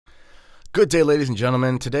Good day, ladies and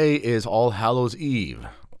gentlemen. Today is All Hallows Eve,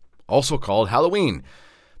 also called Halloween,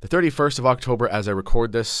 the 31st of October as I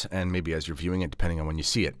record this, and maybe as you're viewing it, depending on when you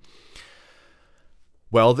see it.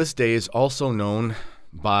 Well, this day is also known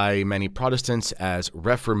by many Protestants as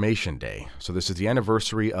Reformation Day. So this is the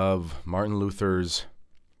anniversary of Martin Luther's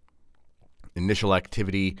initial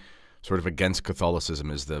activity sort of against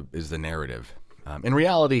Catholicism is the narrative. In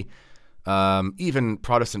reality, even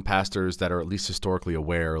Protestant pastors that are at least historically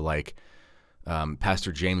aware, like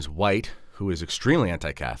Pastor James White, who is extremely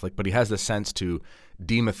anti-Catholic, but he has the sense to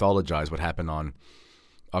demythologize what happened on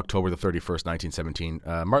October the 31st, 1917.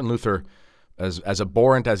 Martin Luther, as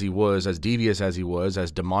abhorrent as he was, as devious as he was,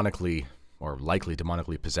 as demonically, or likely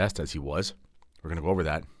demonically possessed as he was, we're going to go over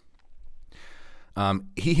that,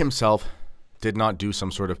 he himself did not do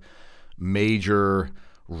some sort of major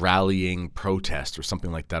rallying protest or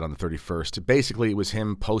something like that on the 31st. Basically, it was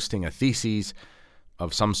him posting a thesis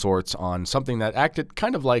of some sorts on something that acted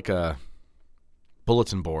kind of like a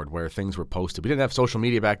bulletin board where things were posted. We didn't have social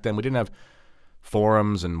media back then. We didn't have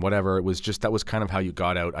forums and whatever. It was just, that was kind of how you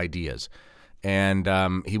got out ideas. And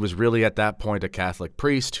he was really at that point a Catholic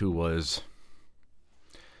priest who was,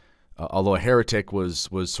 although a heretic, was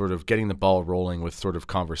sort of getting the ball rolling with sort of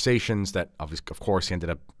conversations that, obviously, of course, he ended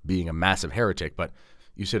up being a massive heretic, but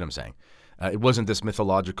you see what I'm saying. It wasn't this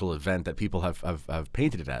mythological event that people have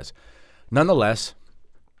painted it as. Nonetheless,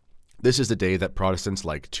 this is the day that Protestants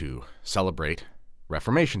like to celebrate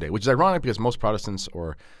Reformation Day, which is ironic because most Protestants,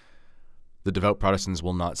 or the devout Protestants,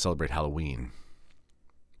 will not celebrate Halloween,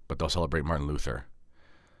 but they'll celebrate Martin Luther.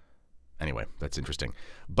 Anyway, that's interesting.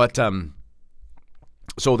 But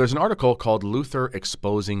so there's an article called Luther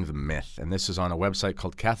Exposing the Myth, and this is on a website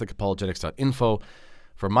called catholicapologetics.info.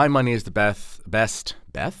 For my money is the best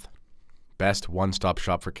one-stop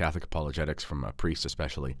shop for Catholic apologetics, from a priest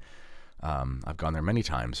especially. I've gone there many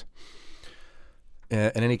times.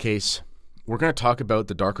 In any case, we're going to talk about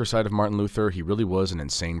the darker side of Martin Luther. He really was an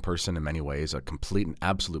insane person in many ways, a complete and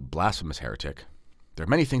absolute blasphemous heretic. There are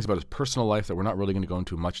many things about his personal life that we're not really going to go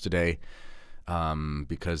into much today,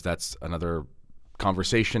 because that's another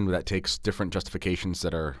conversation that takes different justifications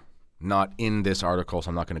that are not in this article, so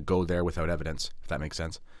I'm not going to go there without evidence, if that makes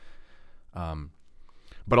sense.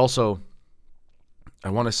 But also,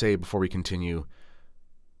 I want to say before we continue,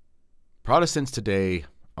 Protestants today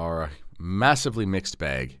are a massively mixed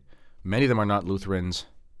bag. Many of them are not Lutherans.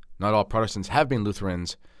 Not all Protestants have been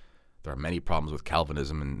Lutherans. There are many problems with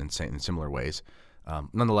Calvinism in similar ways.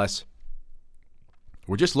 Nonetheless,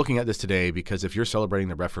 we're just looking at this today because if you're celebrating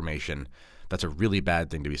the Reformation, that's a really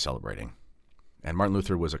bad thing to be celebrating. And Martin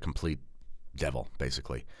Luther was a complete devil,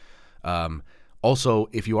 basically. Also,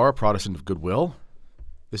 if you are a Protestant of goodwill,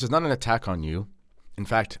 this is not an attack on you. In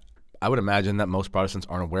fact, I would imagine that most Protestants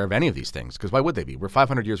aren't aware of any of these things, because why would they be? We're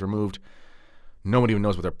 500 years removed. Nobody even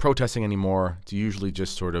knows what they're protesting anymore. It's usually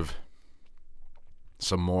just sort of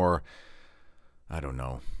some more, I don't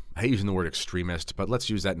know, I hate using the word extremist, but let's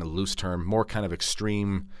use that in a loose term, more kind of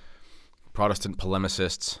extreme Protestant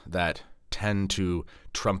polemicists that tend to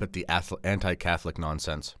trumpet the anti-Catholic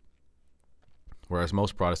nonsense. Whereas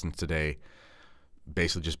most Protestants today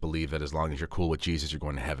basically just believe that as long as you're cool with Jesus, you're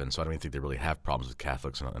going to heaven. So I don't even think they really have problems with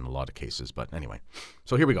Catholics in a lot of cases. But anyway,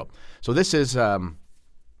 so here we go. So this is the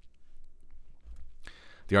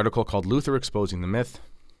article called Luther Exposing the Myth.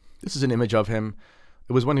 This is an image of him.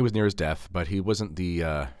 It was when he was near his death, but he wasn't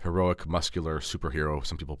the heroic, muscular superhero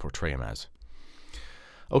some people portray him as.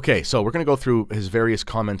 Okay, so we're going to go through his various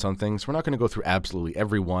comments on things. We're not going to go through absolutely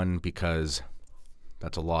every one because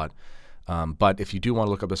that's a lot. But if you do want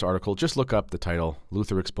to look up this article, just look up the title,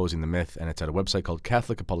 Luther Exposing the Myth, and it's at a website called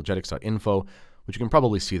catholicapologetics.info, which you can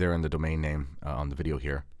probably see there in the domain name on the video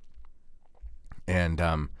here.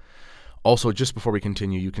 And also, just before we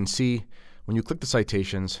continue, you can see when you click the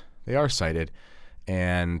citations, they are cited,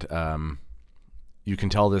 and you can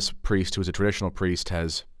tell this priest, who is a traditional priest,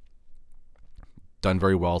 has done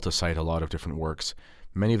very well to cite a lot of different works,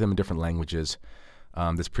 many of them in different languages.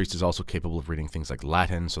 This priest is also capable of reading things like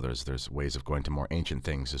Latin, so there's ways of going to more ancient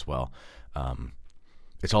things as well.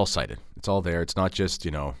 It's all cited. It's all there. It's not just,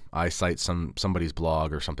 you know, I cite somebody's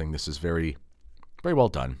blog or something. This is very, very well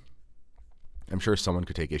done. I'm sure someone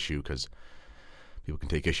could take issue because people can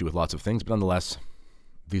take issue with lots of things, but nonetheless,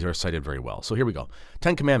 these are cited very well. So here we go.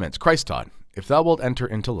 10 Commandments. Christ taught, if thou wilt enter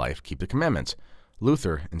into life, keep the commandments.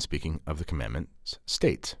 Luther, in speaking of the commandments,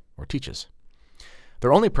 states or teaches,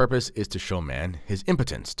 their only purpose is to show man his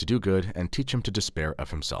impotence to do good and teach him to despair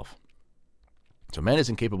of himself. So man is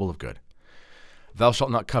incapable of good. Thou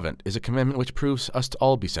shalt not covet is a commandment which proves us to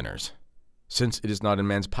all be sinners, since it is not in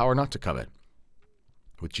man's power not to covet.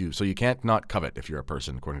 So you can't not covet if you're a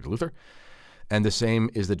person, according to Luther. And the same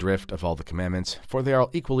is the drift of all the commandments, for they are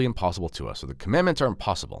equally impossible to us. So the commandments are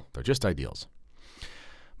impossible. They're just ideals.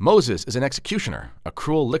 Moses is an executioner, a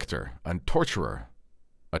cruel lictor, a torturer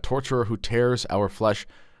who tears our flesh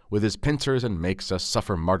with his pincers and makes us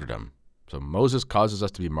suffer martyrdom. So Moses causes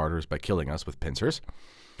us to be martyrs by killing us with pincers.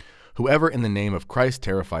 Whoever in the name of Christ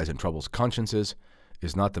terrifies and troubles consciences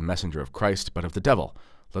is not the messenger of Christ, but of the devil.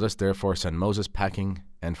 Let us therefore send Moses packing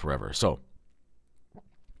and forever. So,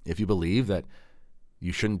 if you believe that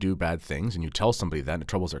you shouldn't do bad things and you tell somebody that and it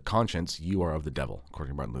troubles their conscience, you are of the devil,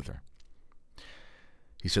 according to Martin Luther.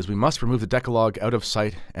 He says we must remove the Decalogue out of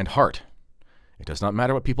sight and heart. It does not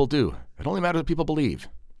matter what people do. It only matters what people believe.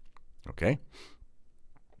 Okay?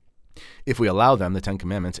 If we allow them, the Ten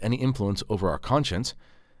Commandments, any influence over our conscience,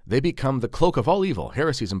 they become the cloak of all evil,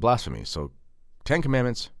 heresies, and blasphemies. So, 10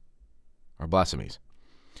 Commandments are blasphemies.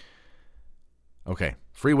 Okay,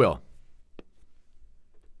 free will.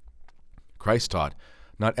 Christ taught,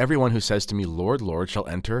 not everyone who says to me, Lord, Lord, shall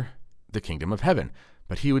enter the kingdom of heaven,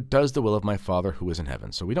 but he who does the will of my Father who is in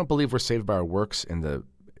heaven. So we don't believe we're saved by our works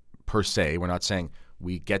per se. We're not saying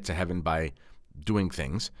we get to heaven by doing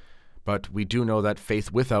things, but we do know that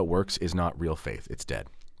faith without works is not real faith. It's dead.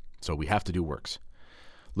 So we have to do works.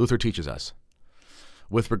 Luther teaches us,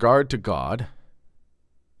 with regard to God,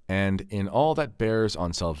 and in all that bears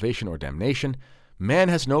on salvation or damnation, man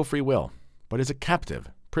has no free will, but is a captive,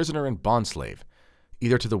 prisoner and bondslave,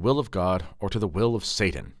 either to the will of God or to the will of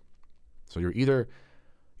Satan. So you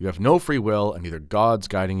have no free will, and either God's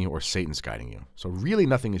guiding you or Satan's guiding you. So really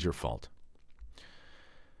nothing is your fault.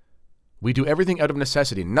 We do everything out of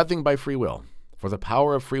necessity, nothing by free will, for the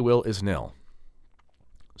power of free will is nil.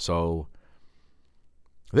 So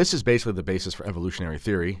this is basically the basis for evolutionary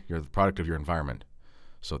theory. You're the product of your environment.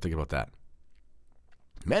 So think about that.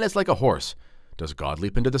 Man is like a horse. Does God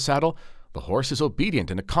leap into the saddle? The horse is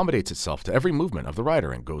obedient and accommodates itself to every movement of the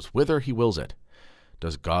rider and goes whither he wills it.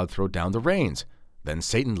 Does God throw down the reins? Then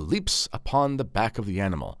Satan leaps upon the back of the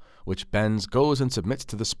animal, which bends, goes, and submits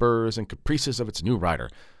to the spurs and caprices of its new rider.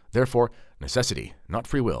 Therefore, necessity, not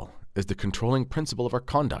free will, is the controlling principle of our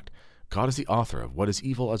conduct. God is the author of what is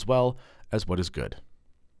evil as well as what is good.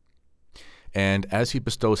 And as he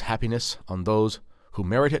bestows happiness on those who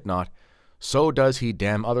merit it not, so does he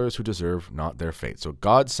damn others who deserve not their fate. So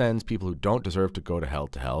God sends people who don't deserve to go to hell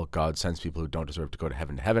to hell. God sends people who don't deserve to go to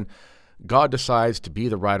heaven to heaven. God decides to be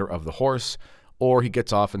the rider of the horse, or he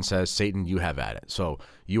gets off and says, Satan, you have at it. So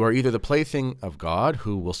you are either the plaything of God,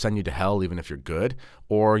 who will send you to hell even if you're good,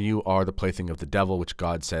 or you are the plaything of the devil, which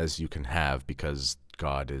God says you can have because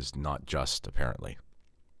God is not just, apparently.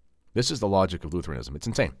 This is the logic of Lutheranism. It's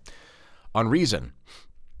insane. On reason,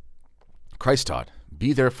 Christ taught,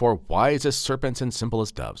 be therefore wise as serpents and simple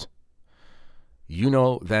as doves. You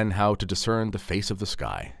know then how to discern the face of the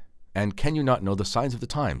sky. And can you not know the signs of the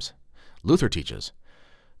times? Luther teaches,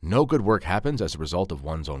 no good work happens as a result of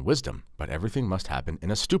one's own wisdom, but everything must happen in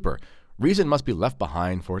a stupor. Reason must be left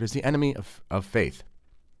behind, for it is the enemy of faith.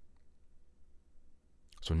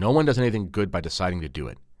 So no one does anything good by deciding to do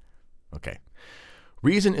it. Okay.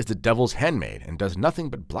 Reason is the devil's handmaid and does nothing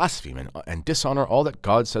but blaspheme and dishonor all that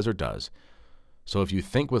God says or does. So if you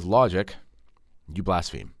think with logic, you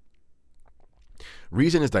blaspheme.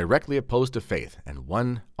 Reason is directly opposed to faith, and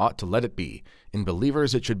one ought to let it be. In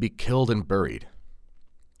believers it should be killed and buried.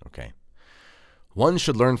 Okay. One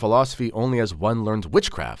should learn philosophy only as one learns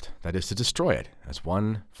witchcraft, that is to destroy it, as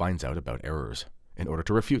one finds out about errors, in order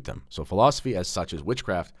to refute them. So philosophy as such is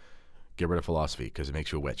witchcraft. Get rid of philosophy because it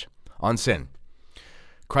makes you a witch. On sin.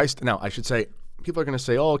 Christ, now I should say, people are going to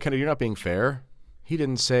say, oh, Kennedy, you're not being fair. He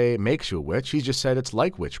didn't say it makes you a witch. He just said it's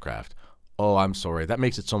like witchcraft. Oh, I'm sorry. That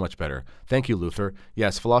makes it so much better. Thank you, Luther.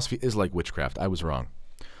 Yes, philosophy is like witchcraft. I was wrong.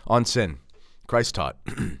 On sin, Christ taught,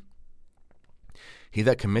 he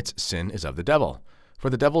that commits sin is of the devil. For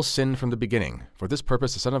the devil sinned from the beginning. For this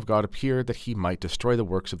purpose the Son of God appeared, that he might destroy the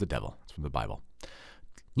works of the devil. It's from the Bible.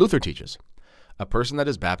 Luther teaches, a person that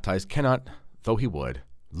is baptized cannot, though he would,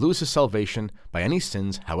 lose his salvation by any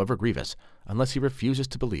sins, however grievous, unless he refuses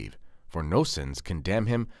to believe. For no sins can damn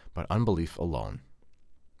him, but unbelief alone.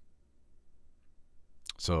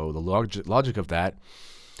 So the logic of that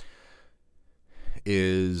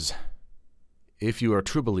is, if you are a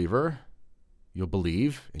true believer, you'll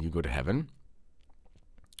believe and you go to heaven,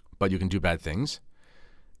 but you can do bad things.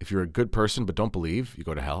 If you're a good person but don't believe, you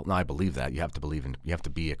go to hell. Now, I believe that. You have to believe and you have to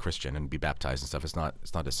be a Christian and be baptized and stuff. It's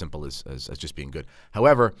not as simple as just being good.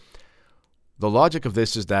 However, the logic of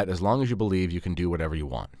this is that as long as you believe, you can do whatever you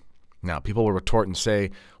want. Now, people will retort and say,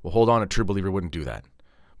 well, hold on, a true believer wouldn't do that.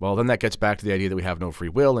 Well, then that gets back to the idea that we have no free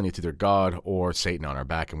will and it's either God or Satan on our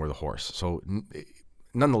back and we're the horse. So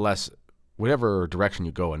nonetheless, whatever direction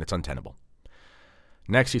you go in, it's untenable.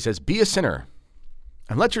 Next, he says, be a sinner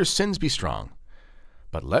and let your sins be strong,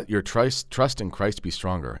 but let your trust in Christ be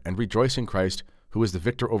stronger and rejoice in Christ, who is the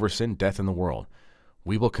victor over sin, death, and the world.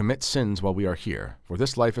 We will commit sins while we are here, for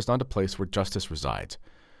this life is not a place where justice resides.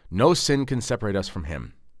 No sin can separate us from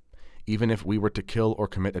him, even if we were to kill or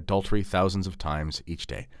commit adultery thousands of times each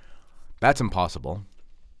day. That's impossible.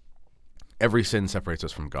 Every sin separates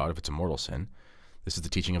us from God if it's a mortal sin. This is the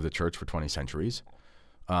teaching of the church for 20 centuries.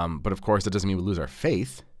 But of course, that doesn't mean we lose our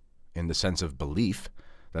faith in the sense of belief.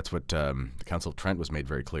 That's what the Council of Trent was made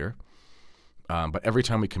very clear. But every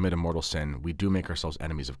time we commit a mortal sin, we do make ourselves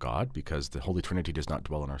enemies of God because the Holy Trinity does not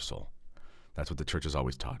dwell in our soul. That's what the church has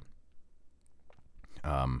always taught.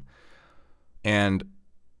 And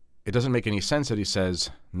it doesn't make any sense that he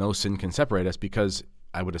says no sin can separate us, because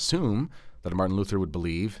I would assume that Martin Luther would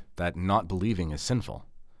believe that not believing is sinful.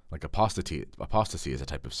 Like apostasy is a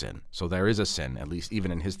type of sin. So there is a sin, at least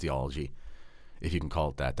even in his theology, if you can call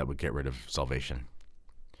it that, that would get rid of salvation.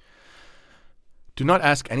 Do not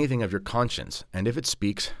ask anything of your conscience, and if it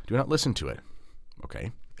speaks, do not listen to it.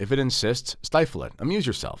 Okay. If it insists, stifle it. Amuse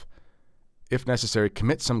yourself. If necessary,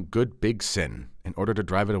 commit some good big sin in order to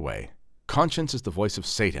drive it away. Conscience is the voice of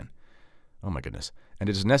Satan. Oh my goodness. And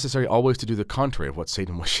it is necessary always to do the contrary of what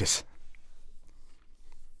Satan wishes.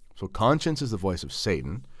 So conscience is the voice of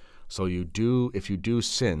Satan. So if you do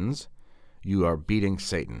sins, you are beating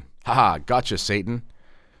Satan. Haha, gotcha, Satan.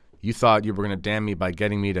 You thought you were going to damn me by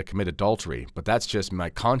getting me to commit adultery, but that's just my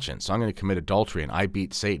conscience. So I'm going to commit adultery and I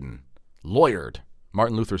beat Satan. Lawyered,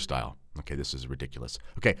 Martin Luther style. Okay, this is ridiculous.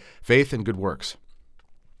 Okay, faith and good works.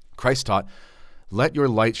 Christ taught, let your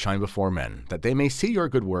light shine before men, that they may see your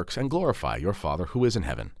good works and glorify your Father who is in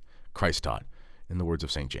heaven. Christ taught, in the words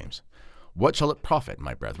of St. James, what shall it profit,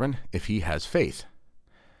 my brethren, if he has faith,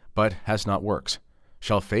 but has not works?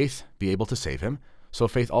 Shall faith be able to save him? So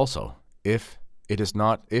faith also, if it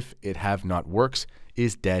have not works,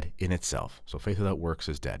 is dead in itself. So faith without works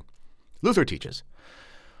is dead. Luther teaches,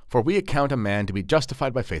 for we account a man to be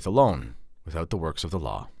justified by faith alone, without the works of the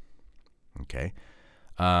law. Okay.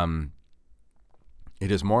 It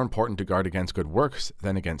is more important to guard against good works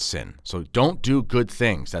than against sin. So don't do good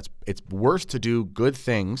things. It's worse to do good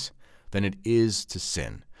things than it is to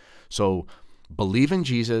sin. So believe in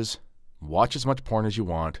Jesus, watch as much porn as you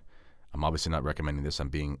want. I'm obviously not recommending this. I'm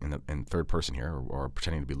being in third person here, or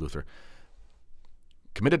pretending to be Luther.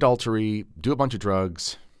 Commit adultery, do a bunch of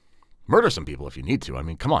drugs, murder some people if you need to. I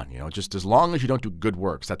mean, come on, just as long as you don't do good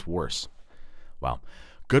works, that's worse. Well,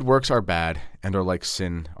 good works are bad and are like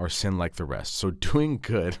sin, or sin like the rest. So doing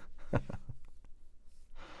good,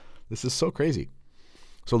 this is so crazy.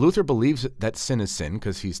 So Luther believes that sin is sin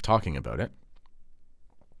because he's talking about it.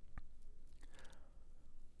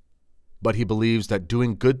 But he believes that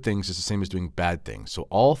doing good things is the same as doing bad things. So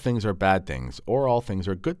all things are bad things, or all things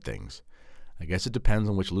are good things. I guess it depends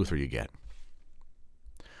on which Luther you get.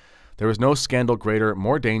 There is no scandal greater,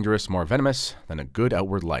 more dangerous, more venomous than a good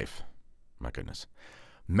outward life. My goodness.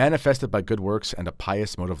 Manifested by good works and a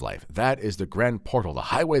pious mode of life. That is the grand portal, the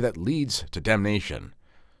highway that leads to damnation.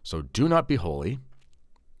 So do not be holy.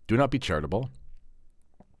 Do not be charitable.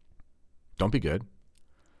 Don't be good.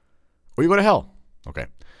 Or you go to hell. Okay.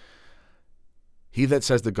 He that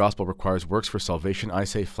says the gospel requires works for salvation, I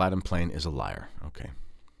say flat and plain, is a liar. Okay.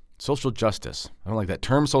 Social justice. I don't like that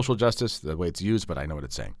term, social justice, the way it's used, but I know what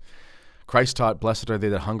it's saying. Christ taught, blessed are they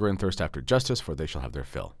that hunger and thirst after justice, for they shall have their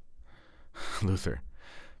fill. Luther.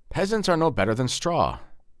 Peasants are no better than straw.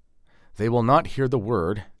 They will not hear the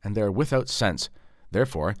word, and they are without sense.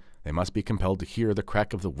 Therefore, they must be compelled to hear the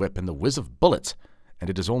crack of the whip and the whiz of bullets, and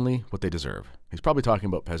it is only what they deserve. He's probably talking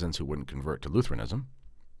about peasants who wouldn't convert to Lutheranism,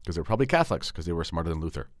 because they were probably Catholics, because they were smarter than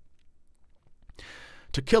Luther.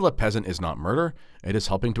 To kill a peasant is not murder. It is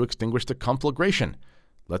helping to extinguish the conflagration.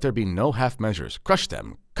 Let there be no half measures. Crush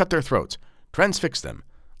them, cut their throats, transfix them,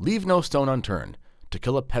 leave no stone unturned. To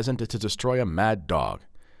kill a peasant is to destroy a mad dog.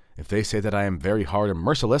 If they say that I am very hard and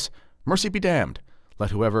merciless, mercy be damned. Let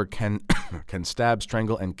whoever can stab,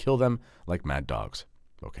 strangle, and kill them like mad dogs.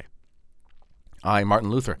 Okay. I, Martin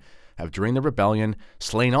Luther, have during the rebellion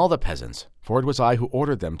slain all the peasants, for it was I who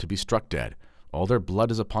ordered them to be struck dead. All their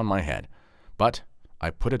blood is upon my head. But I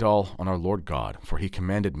put it all on our Lord God, for he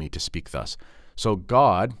commanded me to speak thus. So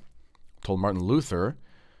God told Martin Luther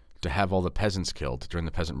to have all the peasants killed during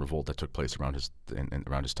the peasant revolt that took place around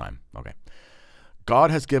his time. Okay. God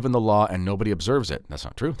has given the law and nobody observes it. That's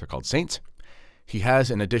not true. They're called saints. He has,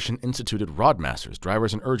 in addition, instituted rod masters,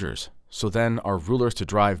 drivers, and urgers, So then are rulers to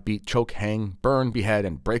drive, beat, choke, hang, burn, behead,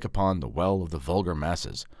 and break upon the well of the vulgar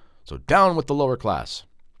masses. So down with the lower class.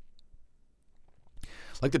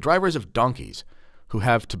 Like the drivers of donkeys, who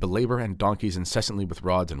have to belabor and donkeys incessantly with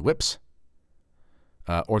rods and whips,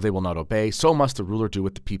 or they will not obey, so must the ruler do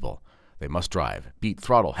with the people. They must drive, beat,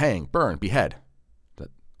 throttle, hang, burn, behead.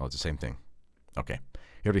 It's the same thing. Okay,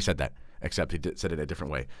 he already said that, except he said it a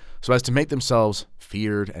different way. So as to make themselves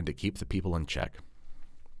feared and to keep the people in check.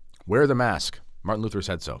 Wear the mask. Martin Luther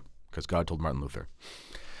said so, because God told Martin Luther.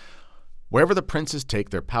 Wherever the princes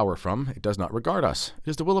take their power from, it does not regard us. It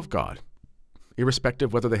is the will of God,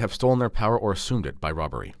 irrespective whether they have stolen their power or assumed it by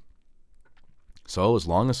robbery. So as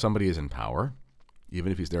long as somebody is in power,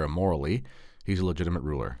 even if he's there immorally, he's a legitimate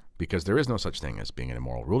ruler, because there is no such thing as being an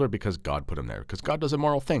immoral ruler, because God put him there, because God does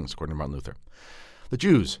immoral things, according to Martin Luther. The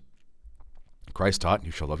Jews. Christ taught,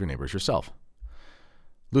 you shall love your neighbor as yourself.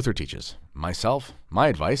 Luther teaches, my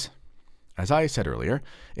advice, as I said earlier,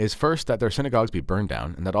 is first that their synagogues be burned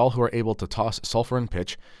down, and that all who are able to toss sulfur and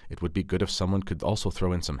pitch, it would be good if someone could also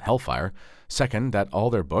throw in some hellfire. Second, that all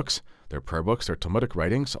their books, their prayer books, their Talmudic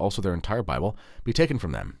writings, also their entire Bible, be taken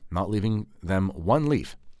from them, not leaving them one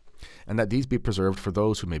leaf, and that these be preserved for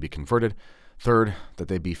those who may be converted. Third, that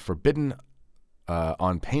they be forbidden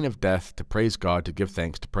on pain of death to praise God, to give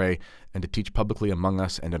thanks, to pray, and to teach publicly among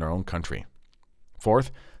us and in our own country.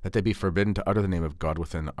 Fourth, that they be forbidden to utter the name of God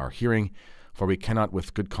within our hearing, for we cannot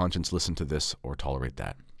with good conscience listen to this or tolerate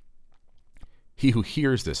that. He who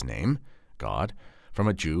hears this name, God, from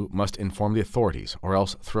a Jew must inform the authorities, or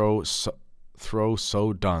else throw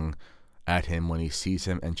so dung at him when he sees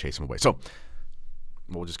him and chase him away. So,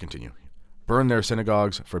 we'll just continue. Burn their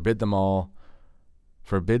synagogues, forbid them all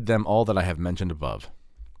that I have mentioned above.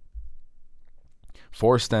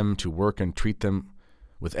 Force them to work and treat them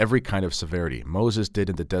with every kind of severity. Moses did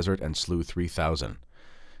in the desert and slew 3,000.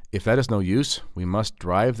 If that is no use, we must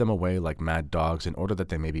drive them away like mad dogs in order that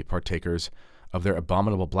they may be partakers of their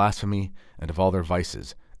abominable blasphemy and of all their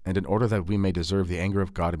vices, and in order that we may deserve the anger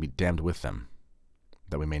of God and be damned with them.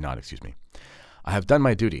 That we may not, I have done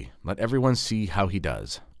my duty. Let everyone see how he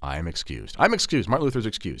does. I am excused. I'm excused. Martin Luther's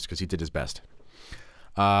excused because he did his best.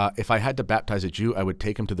 If I had to baptize a Jew, I would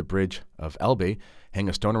take him to the bridge of Elbe, hang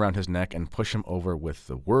a stone around his neck, and push him over with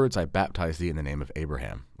the words, I baptize thee in the name of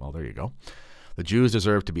Abraham. Well, there you go. The Jews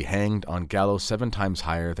deserve to be hanged on gallows 7 times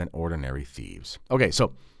higher than ordinary thieves. Okay,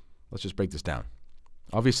 so let's just break this down.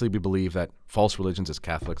 Obviously, we believe that false religions as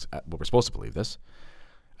Catholics, well, we're supposed to believe this.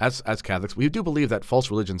 As Catholics, we do believe that false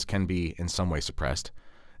religions can be in some way suppressed.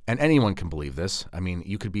 And anyone can believe this. I mean,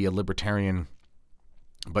 you could be a libertarian,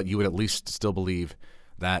 but you would at least still believe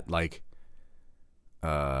that, like,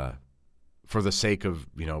 for the sake of,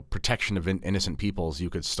 protection of innocent peoples, you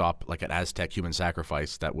could stop, like, an Aztec human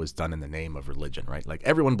sacrifice that was done in the name of religion, right? Like,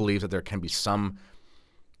 everyone believes that there can be some,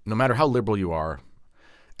 no matter how liberal you are,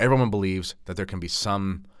 everyone believes that there can be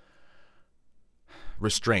some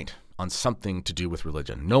restraint on something to do with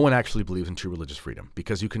religion. No one actually believes in true religious freedom,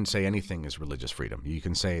 because you can say anything is religious freedom. You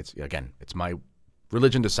can say, it's my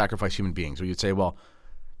religion to sacrifice human beings. Or you'd say, well,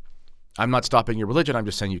 I'm not stopping your religion, I'm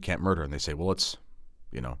just saying you can't murder. And they say, well, it's,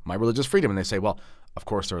 my religious freedom. And they say, well, of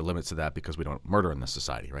course there are limits to that because we don't murder in this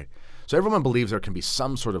society, right? So everyone believes there can be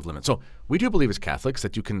some sort of limit. So we do believe as Catholics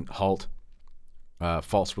that you can halt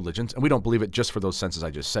false religions. And we don't believe it just for those senses I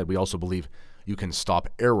just said. We also believe you can stop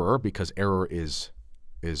error, because error is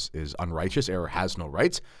unrighteous. Error has no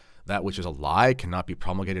rights. That which is a lie cannot be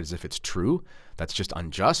promulgated as if it's true. That's just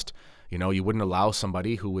unjust. You wouldn't allow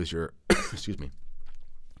somebody who was your, excuse me,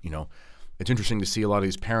 it's interesting to see a lot of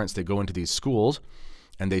these parents, they go into these schools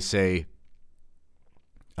and they say,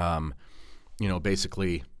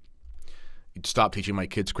 basically, stop teaching my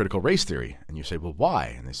kids critical race theory. And you say, well,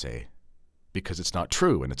 why? And they say, because it's not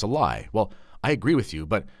true and it's a lie. Well, I agree with you,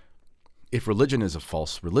 but if religion is a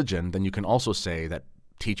false religion, then you can also say that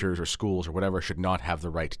teachers or schools or whatever should not have the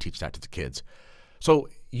right to teach that to the kids. So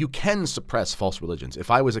you can suppress false religions.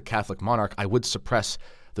 If I was a Catholic monarch, I would suppress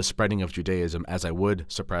the spreading of Judaism as I would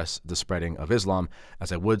suppress the spreading of Islam,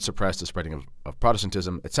 as I would suppress the spreading of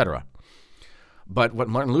Protestantism, etc. But what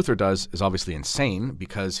Martin Luther does is obviously insane,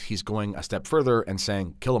 because he's going a step further and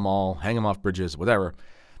saying, kill them all, hang them off bridges, whatever.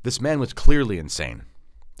 This man was clearly insane.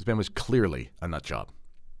 This man was clearly a nut job.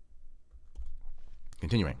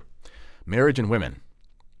 Continuing. Marriage and women.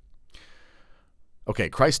 Okay,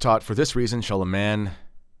 Christ taught, for this reason shall a man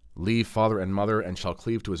leave father and mother, and shall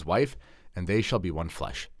cleave to his wife, and they shall be one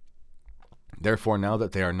flesh. Therefore, now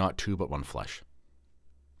that they are not two but one flesh.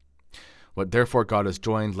 What therefore God has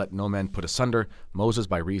joined, let no man put asunder. Moses,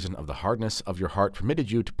 by reason of the hardness of your heart, permitted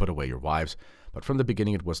you to put away your wives, but from the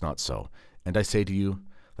beginning it was not so. And I say to you,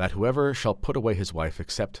 that whoever shall put away his wife,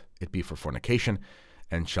 except it be for fornication,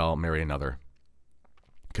 and shall marry another,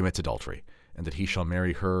 commits adultery, and that he shall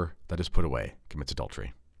marry her that is put away, commits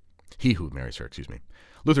adultery. He who marries her,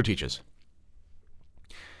 Luther teaches,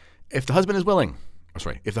 if the husband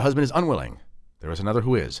is unwilling, there is another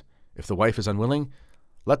who is. If the wife is unwilling,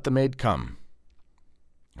 let the maid come.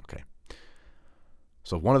 Okay.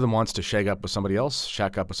 So if one of them wants to shack up with somebody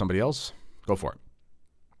else, go for it.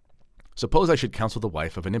 Suppose I should counsel the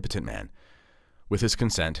wife of an impotent man, with his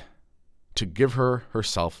consent, to give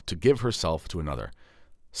herself to another,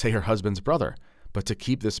 say her husband's brother, but to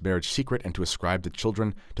keep this marriage secret and to ascribe the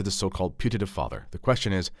children to the so-called putative father. The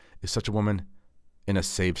question is such a woman in a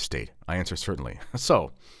saved state? I answer certainly.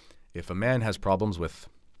 So, if a man has problems with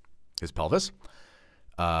his pelvis,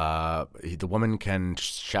 the woman can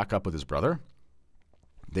shack up with his brother.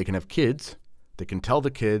 They can have kids. They can tell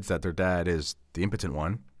the kids that their dad is the impotent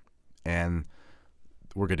one, and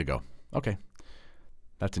we're good to go. Okay,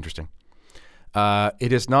 that's interesting.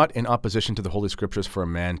 It is not in opposition to the Holy Scriptures for a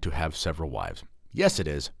man to have several wives. Yes, it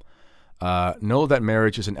is. Know that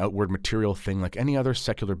marriage is an outward material thing like any other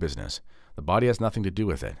secular business. The body has nothing to do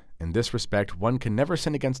with it. In this respect, one can never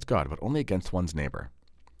sin against God, but only against one's neighbor.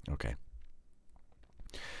 Okay.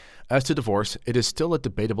 As to divorce, it is still a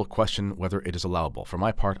debatable question whether it is allowable. For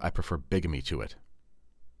my part, I prefer bigamy to it.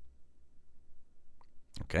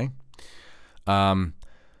 Okay.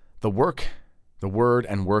 The word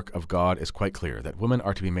and work of God is quite clear, that women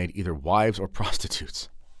are to be made either wives or prostitutes.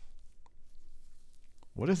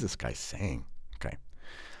 What is this guy saying? Okay.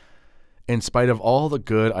 In spite of all the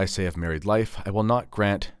good I say of married life, I will not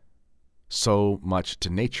grant so much to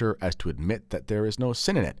nature as to admit that there is no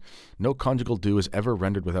sin in it. No conjugal due is ever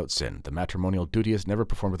rendered without sin. The matrimonial duty is never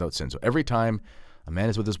performed without sin. So every time a man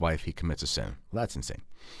is with his wife, he commits a sin. Well, that's insane.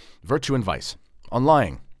 Virtue and vice. On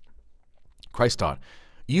lying, Christ taught,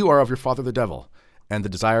 you are of your father the devil, and the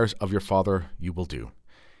desires of your father you will do.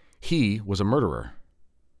 He was a murderer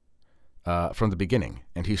from the beginning,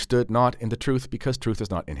 and he stood not in the truth because truth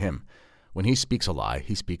is not in him. When he speaks a lie,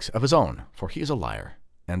 he speaks of his own, for he is a liar,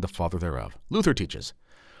 and the father thereof. Luther teaches,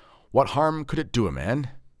 what harm could it do a man?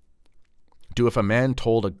 Do if a man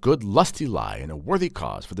told a good lusty lie in a worthy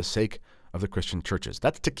cause for the sake of the Christian churches.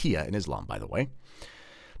 That's taqiyya in Islam, by the way.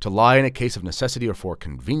 To lie in a case of necessity or for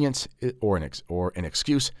convenience or an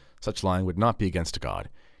excuse, such lying would not be against God.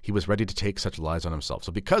 He was ready to take such lies on himself.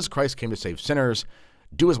 So because Christ came to save sinners,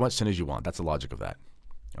 do as much sin as you want. That's the logic of that.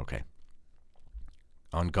 Okay.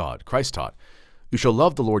 On God, Christ taught, you shall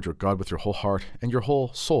love the Lord your God with your whole heart and your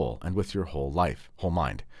whole soul and with your whole life, whole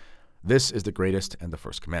mind. This is the greatest and the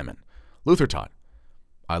first commandment. Luther taught,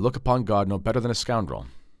 I look upon God no better than a scoundrel.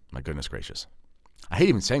 My goodness gracious. I hate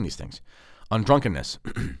even saying these things. On drunkenness,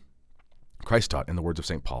 Christ taught in the words of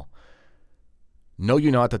St. Paul, know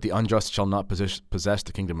you not that the unjust shall not possess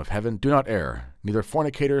the kingdom of heaven? Do not err, neither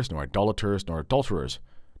fornicators, nor idolaters, nor adulterers,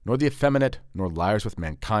 nor the effeminate, nor liars with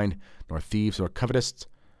mankind, nor thieves, nor covetous,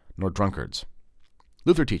 nor drunkards.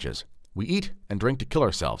 Luther teaches, we eat and drink to kill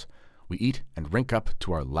ourselves. We eat and drink up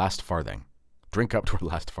to our last farthing. Drink up to our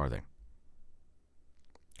last farthing.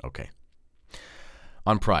 Okay.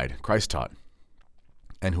 On pride, Christ taught,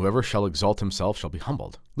 and whoever shall exalt himself shall be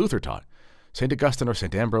humbled. Luther taught, St. Augustine or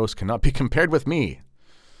St. Ambrose cannot be compared with me.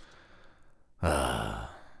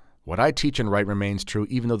 What I teach and write remains true,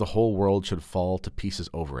 even though the whole world should fall to pieces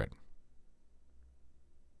over it.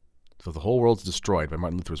 So the whole world's destroyed by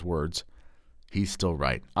Martin Luther's words. He's still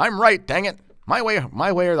right. I'm right, dang it. My way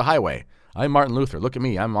or the highway. I'm Martin Luther. Look at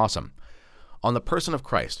me. I'm awesome. On the person of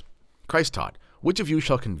Christ, Christ taught, which of you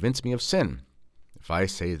shall convince me of sin? If I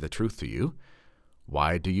say the truth to you,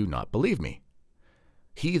 why do you not believe me?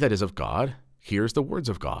 He that is of God hears the words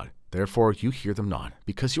of God. Therefore you hear them not,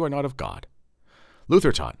 because you are not of God.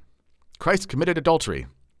 Luther taught, Christ committed adultery.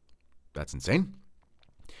 That's insane.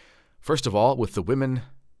 First of all, with the women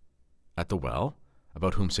at the well,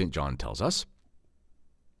 about whom St. John tells us.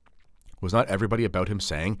 Was not everybody about him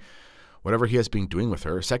saying whatever he has been doing with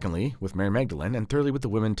her? Secondly, with Mary Magdalene, and thirdly, with the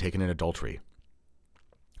women taken in adultery,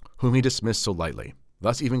 whom he dismissed so lightly.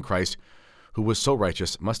 Thus even Christ, who was so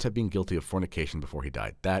righteous, must have been guilty of fornication before he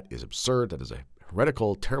died. That is absurd. That is a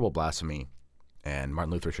heretical, terrible blasphemy, and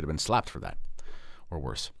Martin Luther should have been slapped for that, or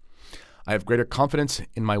worse. I have greater confidence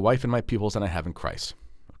in my wife and my pupils than I have in Christ.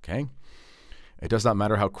 Okay? It does not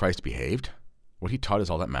matter how Christ behaved. What he taught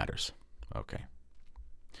is all that matters. Okay.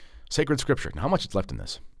 Sacred Scripture. Now, how much is left in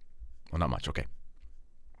this? Well, not much. Okay.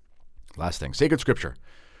 Last thing. Sacred Scripture.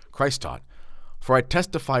 Christ taught, for I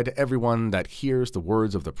testify to everyone that hears the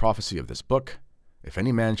words of the prophecy of this book, if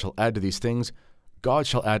any man shall add to these things, God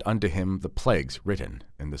shall add unto him the plagues written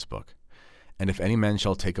in this book. And if any man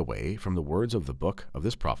shall take away from the words of the book of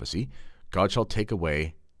this prophecy, God shall take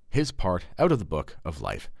away his part out of the book of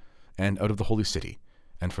life, and out of the holy city,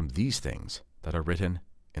 and from these things that are written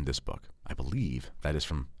in this book. I believe that is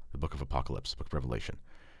from the book of Apocalypse, book of Revelation.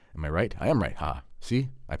 Am I right? I am right. See?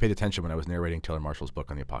 I paid attention when I was narrating Taylor Marshall's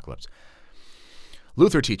book on the Apocalypse.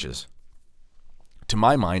 Luther teaches, to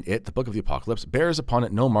my mind, the book of the Apocalypse, bears upon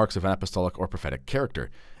it no marks of an apostolic or prophetic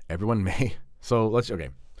character. Everyone may... So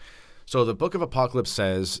the book of Apocalypse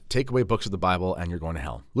says, take away books of the Bible and you're going to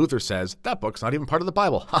hell. Luther says, that book's not even part of the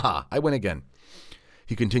Bible. I win again.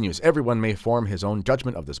 He continues, everyone may form his own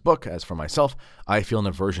judgment of this book. As for myself, I feel an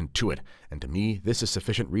aversion to it. And to me, this is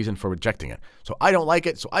sufficient reason for rejecting it. So I don't like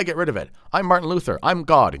it, so I get rid of it. I'm Martin Luther. I'm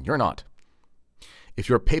God, and you're not. If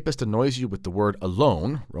your papist annoys you with the word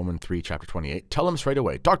alone, Romans 3, chapter 28, tell him straight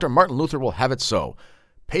away, Dr. Martin Luther will have it so.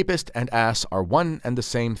 Papist and ass are one and the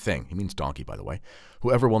same thing. He means donkey, by the way.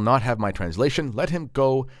 Whoever will not have my translation, let him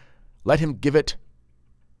give it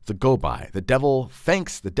the go by. The devil's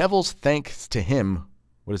thanks to him.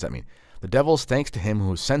 What does that mean? The devil's thanks to him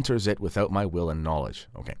who censors it without my will and knowledge.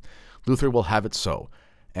 Okay. Luther will have it so.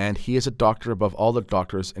 And he is a doctor above all the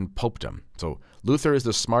doctors in popedom. So Luther is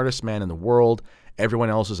the smartest man in the world. Everyone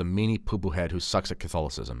else is a meanie poo-poo head who sucks at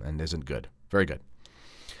Catholicism and isn't good. Very good.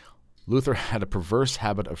 Luther had a perverse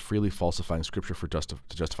habit of freely falsifying scripture to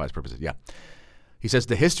justify his purposes. Yeah. He says,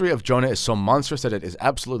 the history of Jonah is so monstrous that it is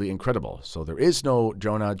absolutely incredible. So there is no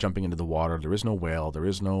Jonah jumping into the water. There is no whale. There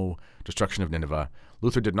is no destruction of Nineveh.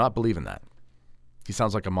 Luther did not believe in that. He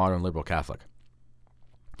sounds like a modern liberal Catholic.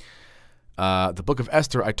 The book of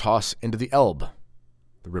Esther I toss into the Elbe,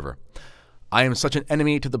 the river. I am such an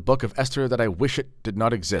enemy to the book of Esther that I wish it did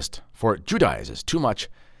not exist, for it Judaizes too much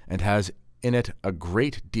and has in it a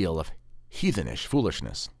great deal of heathenish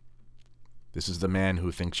foolishness. This is the man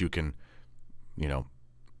who thinks you can,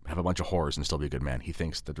 have a bunch of whores and still be a good man. He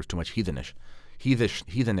thinks that there's too much heathenishness.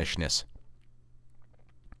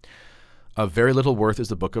 Of very little worth is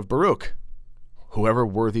the book of Baruch. Whoever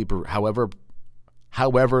the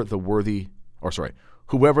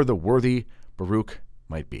worthy Baruch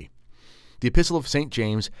might be. The epistle of St.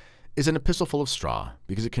 James is an epistle full of straw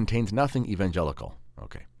because it contains nothing evangelical.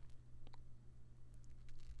 Okay.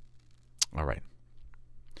 All right.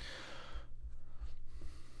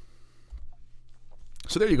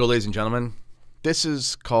 So there you go, ladies and gentlemen. This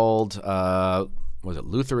is called, was it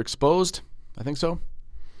Luther Exposed? I think so.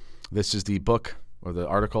 This is the book or the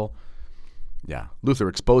article. Yeah, Luther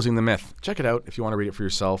Exposing the Myth. Check it out if you want to read it for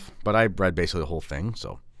yourself. But I read basically the whole thing,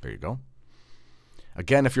 so there you go.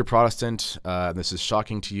 Again, if you're Protestant, this is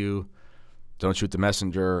shocking to you, don't shoot the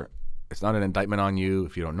messenger. It's not an indictment on you.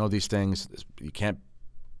 If you don't know these things, you can't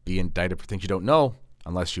be indicted for things you don't know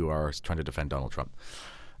unless you are trying to defend Donald Trump.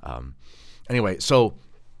 Anyway, so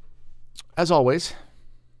as always,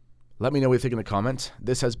 let me know what you think in the comments.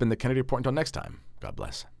 This has been the Kennedy Report. Until next time, God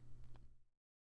bless.